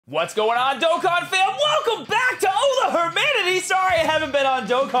What's going on, Dokkan fam? Welcome back to OhTheHermanity! Sorry I haven't been on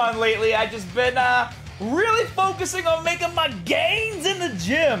Dokkan lately. I've just been really focusing on making my gains in the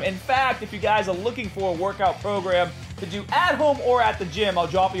gym. In fact, if you guys are looking for a workout program to do at home or at the gym, I'll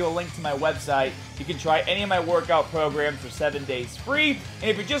drop you a link to my website. You can try any of my workout programs for 7 days free.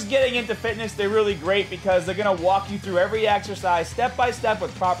 And if you're just getting into fitness, they're really great because they're gonna walk you through every exercise step by step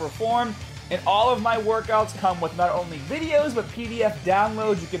with proper form. And all of my workouts come with not only videos, but PDF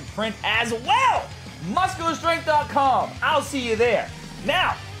downloads you can print as well. MuscularStrength.com. I'll see you there.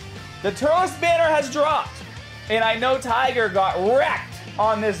 Now, the TURLES banner has dropped. And I know Tiger got wrecked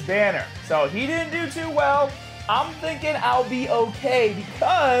on this banner. So he didn't do too well. I'm thinking I'll be okay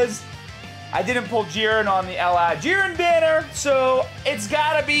because I didn't pull Jiren on the Jiren banner, so I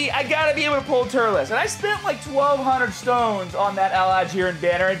gotta be able to pull TURLES. And I spent like 1,200 stones on that Jiren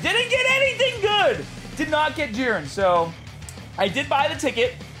banner and didn't get anything good. Did not get Jiren, so I did buy the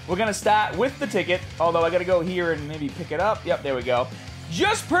ticket. We're gonna start with the ticket, although I gotta go here and maybe pick it up. Yep, there we go.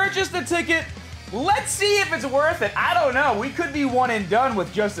 Just purchased the ticket. Let's see if it's worth it. I don't know. We could be one and done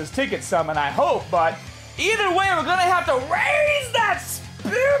with just this ticket summon, I hope, but either way, we're gonna have to raise that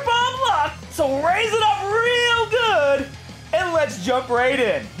Spear Bomb luck, so raise it up real good, and let's jump right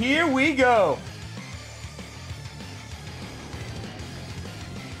in. Here we go.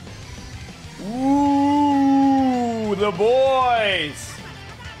 Ooh, the boys.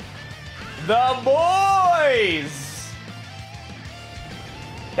 The boys.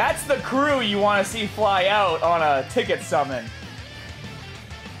 That's the crew you want to see fly out on a ticket summon.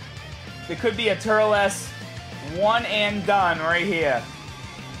 There could be a TURLES one and done right here.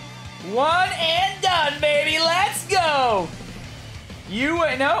 One and done, baby. Let's go.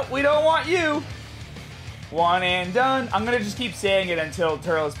 No, we don't want you. One and done. I'm going to just keep saying it until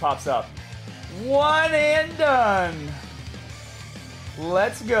TURLES pops up. One and done.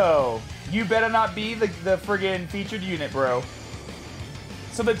 Let's go. You better not be the friggin' featured unit, bro.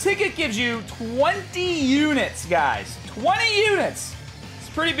 So the ticket gives you 20 units, guys. 20 units.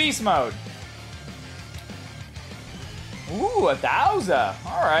 It's pretty beast mode. Ooh, 1,000.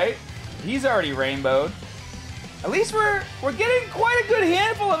 All right. He's already rainbowed. At least we're getting quite a good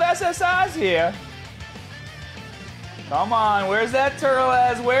handful of SSIs here. Come on, where's that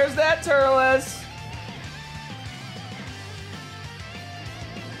TURLES? Where's that TURLES?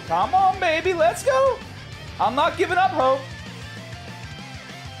 Come on, baby, let's go. I'm not giving up hope.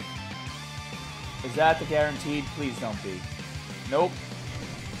 Is that the guaranteed? Please don't be. Nope.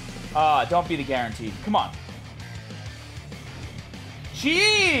 Don't be the guaranteed. Come on.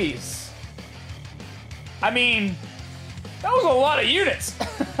 Jeez! I mean, that was a lot of units.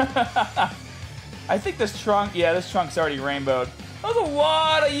 I think this trunk, yeah, this trunk's already rainbowed. That was a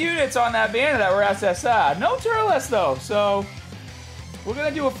lot of units on that banner that were SSI. No TURLES though, so we're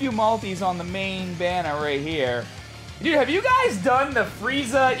gonna do a few multis on the main banner right here. Dude, have you guys done the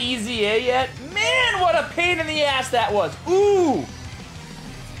Frieza EZA yet? Man, what a pain in the ass that was. Ooh!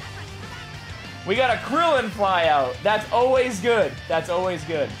 We got a Krillin fly out. That's always good. That's always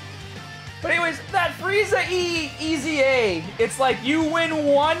good. But anyways, that Frieza EZA, it's like you win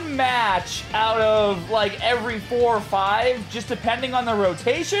one match out of like every 4 or 5, just depending on the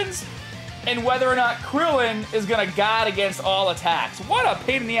rotations, and whether or not Krillin is gonna guard against all attacks. What a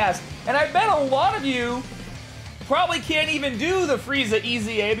pain in the ass. And I bet a lot of you probably can't even do the Frieza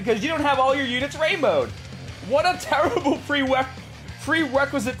EZA because you don't have all your units rainbowed. What a terrible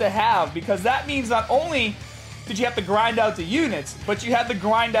prerequisite to have, because that means not only did you have to grind out the units, but you had to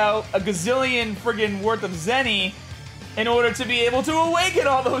grind out a gazillion friggin' worth of Zenny in order to be able to awaken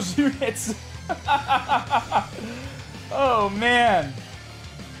all those units. Oh, man.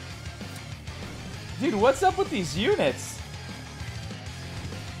 Dude, what's up with these units?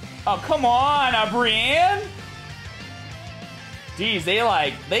 Oh, come on, Brienne. Geez,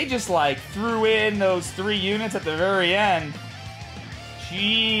 they just threw in those 3 units at the very end.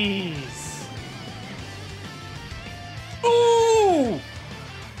 Jeez. Ooh!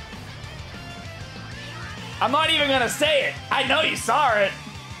 I'm not even gonna say it. I know you saw it.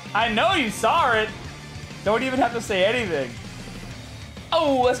 I know you saw it. Don't even have to say anything.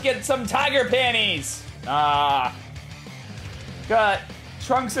 Oh, let's get some tiger panties. Got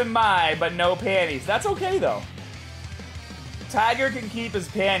trunks in my, but no panties. That's okay though. Tiger can keep his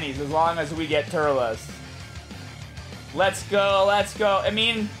panties as long as we get TURLES. Let's go, let's go. I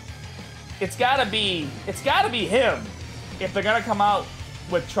mean, it's gotta be him if they're gonna come out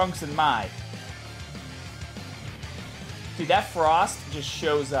with trunks in my. Dude, that Frost just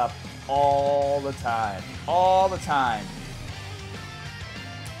shows up all the time. All the time.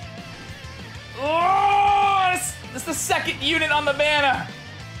 Oh, this is the second unit on the banner.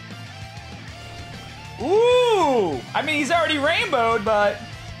 I mean, he's already rainbowed, but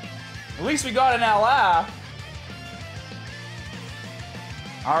at least we got an ally.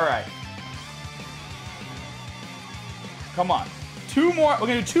 All right. Come on. 2 more. We're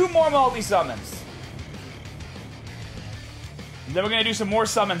going to do 2 more multi-summons. Then we're going to do some more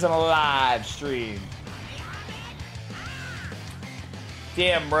summons on a live stream.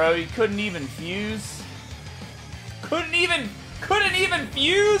 Damn, bro. You couldn't even fuse? Couldn't even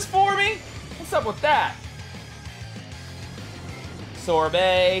fuse for me? What's up with that?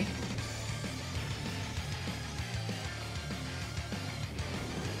 Sorbet.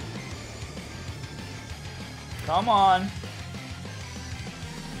 Come on.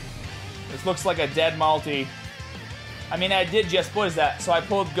 This looks like a dead multi. I mean, I did just, what is that? So I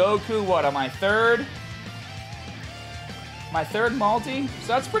pulled Goku, what, on my third? My third multi? So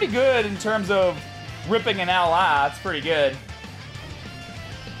that's pretty good in terms of ripping an ally. That's pretty good.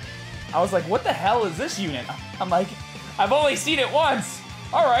 I was like, what the hell is this unit? I'm like, I've only seen it once.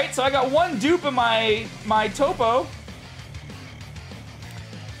 All right, so I got 1 dupe in my Topo.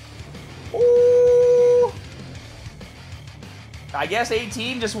 Ooh. I guess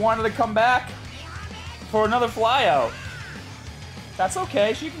 18 just wanted to come back for another flyout. That's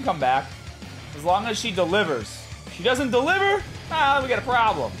okay, she can come back. As long as she delivers. If she doesn't deliver, we got a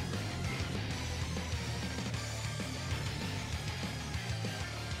problem.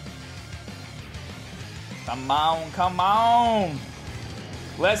 Come on, come on.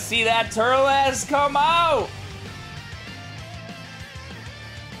 Let's see that TURLES come out.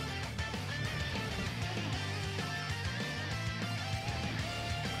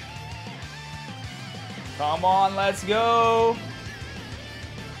 Come on, let's go.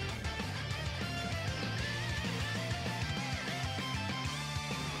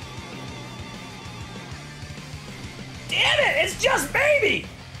 Damn it, it's just baby.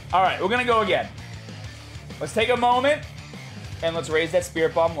 All right, we're gonna go again. Let's take a moment and let's raise that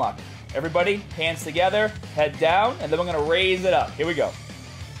Spirit Bomb luck. Everybody, hands together, head down, and then we're gonna raise it up. Here we go.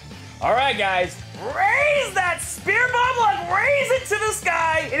 All right, guys, raise that Spirit Bomb luck, raise it to the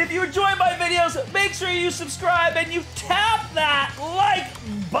sky. And if you enjoy my videos, make sure you subscribe and you tap that like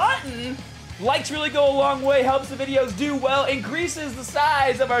button. Likes really go a long way, helps the videos do well, increases the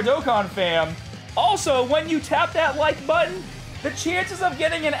size of our Dokkan fam. Also, when you tap that like button, the chances of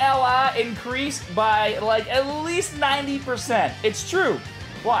getting an ally increase by like at least 90%. It's true.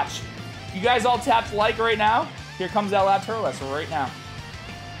 Watch. You guys all tapped like right now. Here comes ally TURLES right now.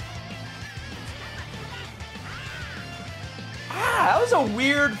 That was a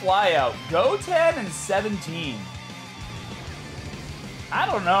weird flyout. Go 10 and 17. I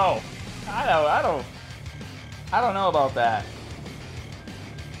don't know. I don't know about that.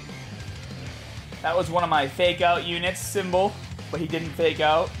 That was one of my fake out units, Symbol, but he didn't fake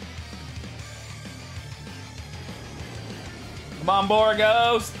out. Come on,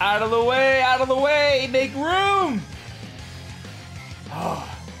 Borgos. Out of the way, out of the way. Make room.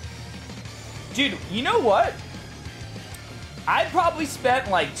 Oh. Dude, you know what? I probably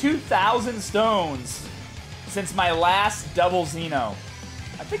spent like 2,000 stones since my last double Xeno.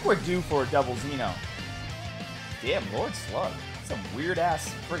 I think we're due for a double Xeno. Damn, Lord Slug. Some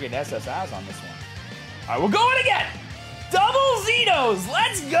weird-ass friggin' SSIs on this one. All right, we're going again. Double Xenos.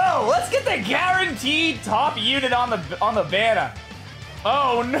 Let's go. Let's get the guaranteed top unit on the banner.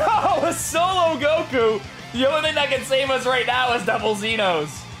 Oh, no. A solo Goku. The only thing that can save us right now is double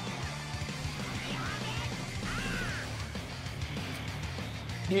Xenos.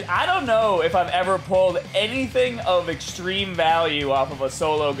 Dude, I don't know if I've ever pulled anything of extreme value off of a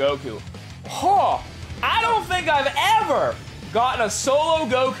solo Goku. Huh. I don't think I've ever gotten a solo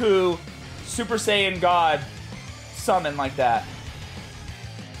Goku Super Saiyan God summon like that.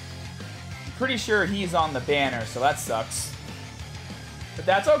 I'm pretty sure he's on the banner, so that sucks. But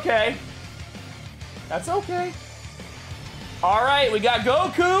that's okay. That's okay. Alright, we got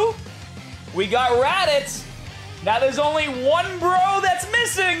Goku. We got Raditz. Now there's only one bro that's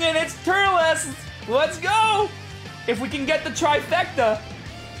missing, and it's TURLES. Let's go. If we can get the trifecta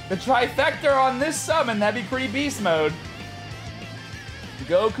on this summon, that'd be pretty beast mode.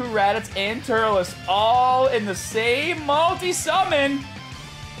 Goku, Raditz, and TURLES all in the same multi-summon.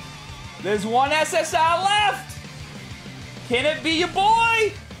 There's one SSI left. Can it be your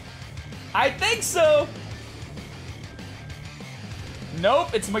boy? I think so.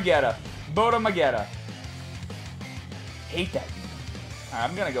 Nope, it's Magetta. Boda Magetta. Hate that. All right,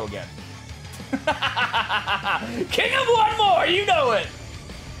 I'm gonna go again. King of one more, you know it.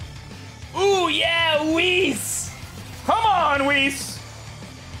 Ooh, yeah, Whis. Come on, Whis.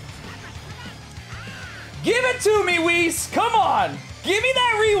 Give it to me, Whis. Come on. Give me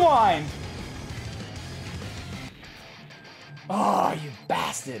that rewind. Oh, you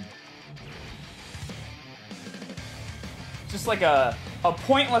bastard. Just like a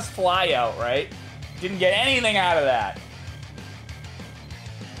pointless fly out, right? Didn't get anything out of that.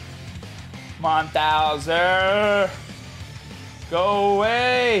 Come on, Bowser. Go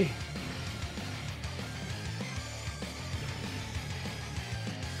away.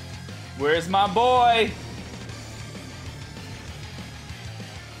 Where's my boy?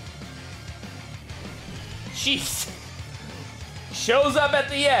 Jeez. Shows up at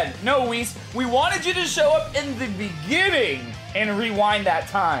the end. No, Whis, we wanted you to show up in the beginning and rewind that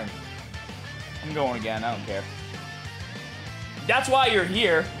time. I'm going again, I don't care. That's why you're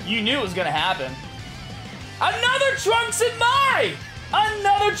here. You knew it was gonna happen. Another Trunks and Mai!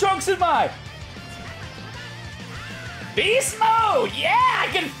 Another Trunks and Mai! Beast mode! Yeah, I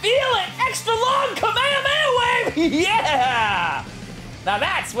can feel it! Extra long Kamehameha wave! Yeah! Now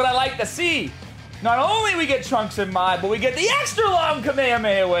that's what I like to see. Not only we get Trunks and Mai, but we get the extra long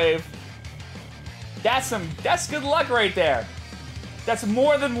Kamehameha wave. That's good luck right there. That's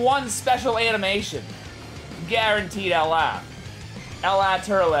more than one special animation. Guaranteed LR. LR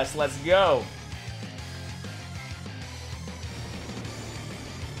TURLES, let's go.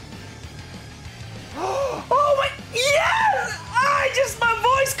 Oh my, yes! My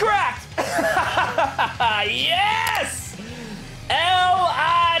voice cracked! Yes!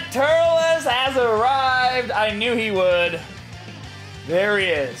 LR TURLES has arrived. I knew he would. There he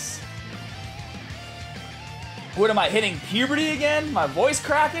is. What am I, hitting puberty again? My voice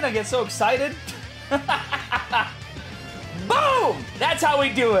cracking? I get so excited. Boom! That's how we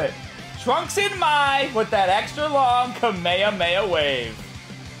do it. Trunks and Mai with that extra long Kamehameha wave.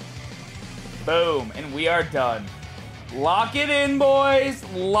 Boom, and we are done. Lock it in, boys.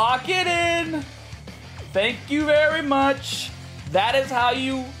 Lock it in. Thank you very much. That is how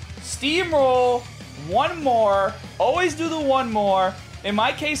you steamroll one more. Always do the one more. In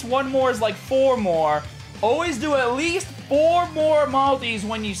my case, one more is like 4 more. Always do at least 4 more multis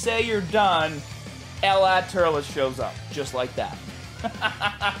when you say you're done. LR TURLES shows up, just like that.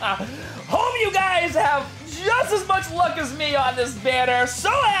 Hope you guys have just as much luck as me on this banner. So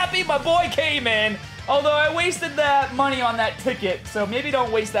happy my boy came in. Although I wasted that money on that ticket, so maybe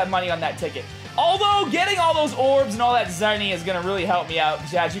don't waste that money on that ticket. Although getting all those orbs and all that Zenny is gonna really help me out.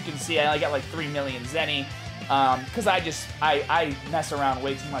 As you can see, I only got like 3 million Zenny. Because I mess around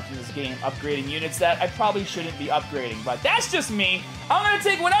way too much in this game, upgrading units that I probably shouldn't be upgrading. But that's just me. I'm going to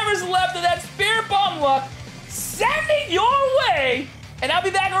take whatever's left of that Spirit Bomb luck, send it your way, and I'll be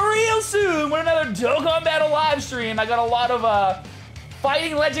back real soon with another Dokkan Battle live stream. I got a lot of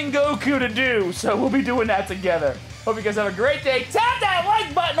fighting Legend Goku to do, so we'll be doing that together. Hope you guys have a great day. Tap that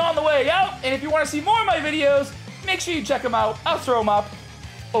like button on the way out, and if you want to see more of my videos, make sure you check them out. I'll throw them up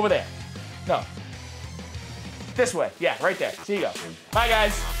over there. No. This way. Yeah, right there. See you go. Bye,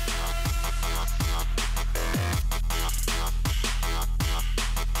 guys.